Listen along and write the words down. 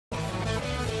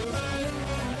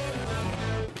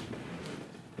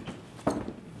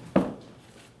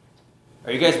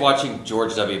Are you guys watching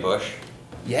George W. Bush?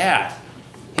 Yeah.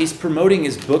 He's promoting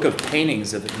his book of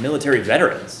paintings of military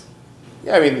veterans.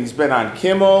 Yeah, I mean, he's been on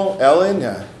Kimmel,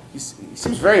 Ellen. He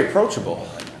seems very approachable.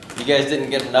 You guys didn't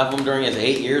get enough of him during his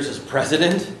 8 years as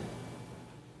president?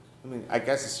 I mean, I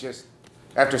guess it's just,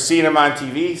 after seeing him on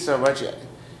TV so much,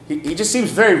 he just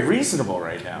seems very reasonable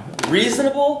right now.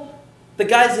 Reasonable? The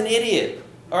guy's an idiot,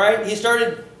 all right? He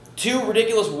started 2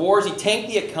 ridiculous wars, he tanked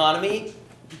the economy,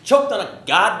 he choked on a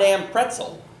goddamn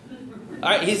pretzel. All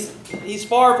right, he's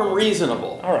far from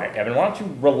reasonable. All right, Evan, why don't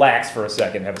you relax for a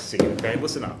second and have a seat, okay?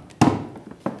 Listen up.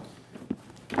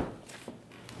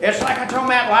 It's like I told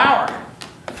Matt Lauer.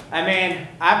 I mean,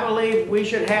 I believe we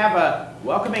should have a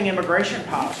welcoming immigration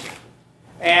policy.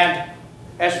 And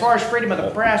as far as freedom of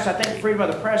the press, I think freedom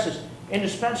of the press is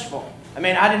indispensable. I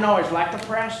mean, I didn't always like the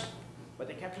press, but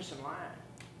they kept us in line.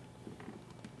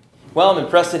 Well, I'm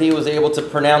impressed that he was able to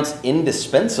pronounce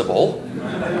indispensable.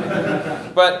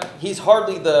 But he's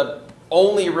hardly the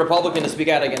only Republican to speak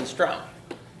out against Trump.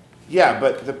 Yeah,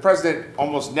 but the president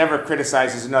almost never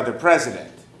criticizes another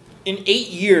president. In 8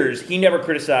 years, he never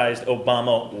criticized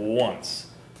Obama once.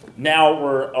 Now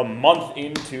we're a month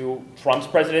into Trump's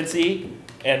presidency,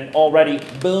 and already,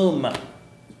 boom.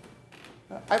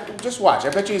 Just watch. I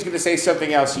bet you he's going to say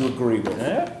something else you agree with.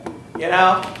 You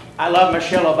know, I love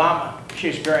Michelle Obama.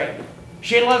 She's great.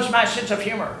 She loves my sense of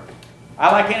humor.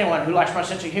 I like anyone who likes my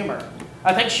sense of humor.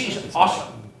 I think she's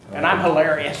awesome, and I'm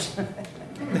hilarious.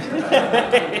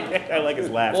 I like his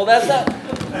laugh. Well,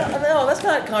 that's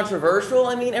not controversial.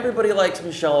 I mean, everybody likes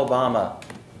Michelle Obama.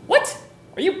 What?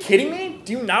 Are you kidding me?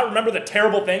 Do you not remember the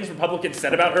terrible things Republicans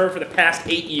said about her for the past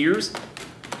 8 years?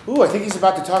 Ooh, I think he's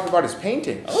about to talk about his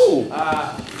paintings. Oh.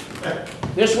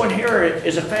 This one here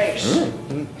is a face.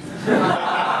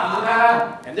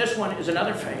 And this one is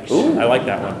another face. Ooh, I like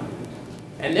that one.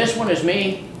 And this one is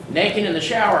me naked in the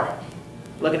shower,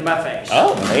 looking at my face.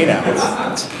 Oh, hey now.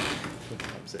 I'm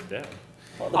sitting down.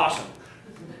 Awesome.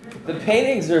 The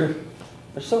paintings are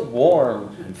so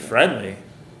warm. And friendly.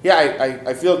 Yeah,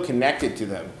 I feel connected to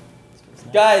them.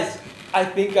 Guys, I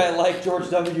think I like George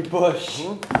W. Bush.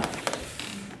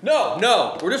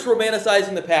 No, we're just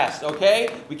romanticizing the past, okay?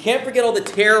 We can't forget all the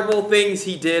terrible things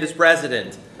he did as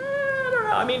president. I don't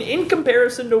know. I mean, in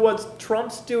comparison to what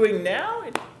Trump's doing now,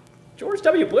 George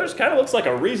W. Bush kind of looks like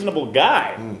a reasonable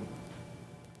guy.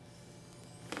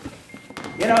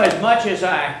 You know, as much as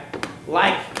I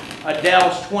like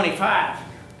Adele's 25,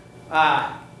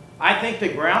 I think the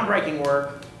groundbreaking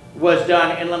work was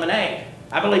done in Lemonade.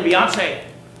 I believe Beyonce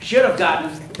should have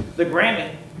gotten the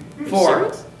Grammy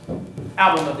for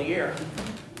Album of the Year.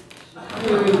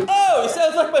 Oh, he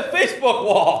sounds like my Facebook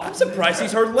wall. I'm surprised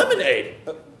he's heard Lemonade.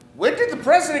 When did the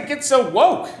president get so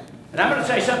woke? And I'm going to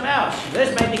say something else.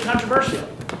 This may be controversial.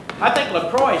 I think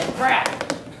LaCroix is crap.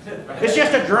 It's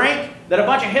just a drink that a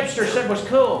bunch of hipsters said was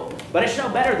cool, but it's no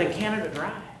better than Canada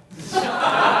Dry.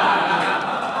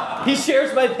 He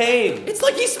shares my pain. It's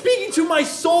like he's speaking to my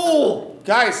soul.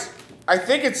 Guys, I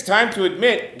think it's time to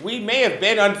admit we may have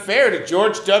been unfair to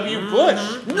George W. Bush.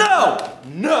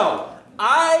 No.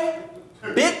 I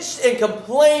bitched and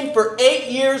complained for 8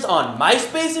 years on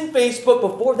MySpace and Facebook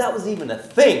before that was even a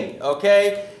thing,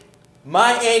 okay?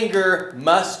 My anger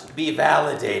must be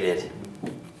validated.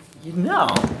 You know,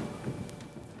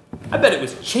 I bet it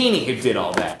was Cheney who did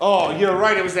all that. Oh, you're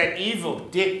right. It was that evil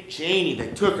Dick Cheney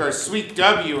that took our sweet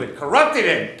W and corrupted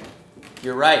him.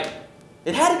 You're right.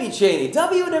 It had to be Cheney.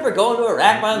 W would never go into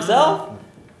Iraq by himself.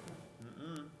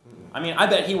 I mean, I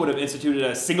bet he would have instituted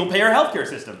a single-payer healthcare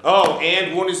system. Oh,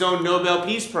 and won his own Nobel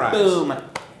Peace Prize. Boom.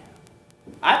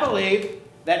 I believe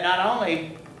that not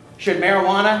only should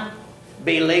marijuana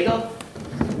be legal,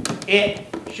 it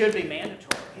should be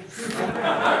mandatory.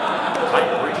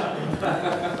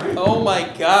 Oh my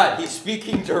God, he's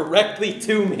speaking directly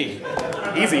to me.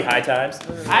 Easy, High Times.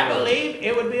 I believe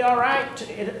it would be all right.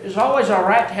 It is always all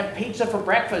right to have pizza for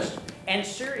breakfast and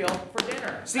cereal for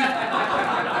dinner. See,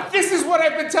 this is what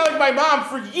I've been telling my mom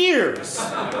for years.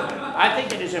 I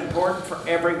think it is important for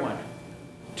everyone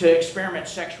to experiment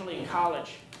sexually in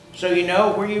college, so you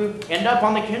know where you end up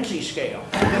on the Kinsey scale.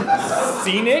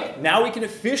 See, Nick? Now we can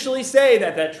officially say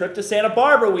that that trip to Santa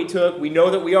Barbara we took, we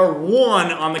know that we are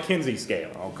 1 on the Kinsey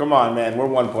scale. Oh, come on, man. We're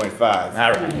 1.5.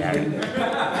 All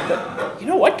right. You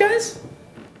know what, guys?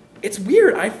 It's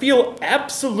weird. I feel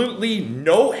absolutely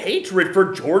no hatred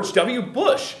for George W.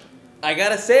 Bush. I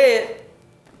gotta say it.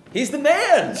 He's the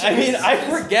man. I mean, I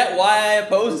forget why I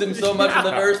opposed him so much in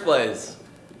the first place.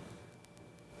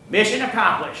 Mission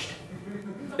accomplished.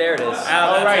 There it is.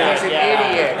 All right, he's an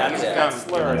idiot. That's He's it. dumb.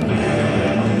 Slurring.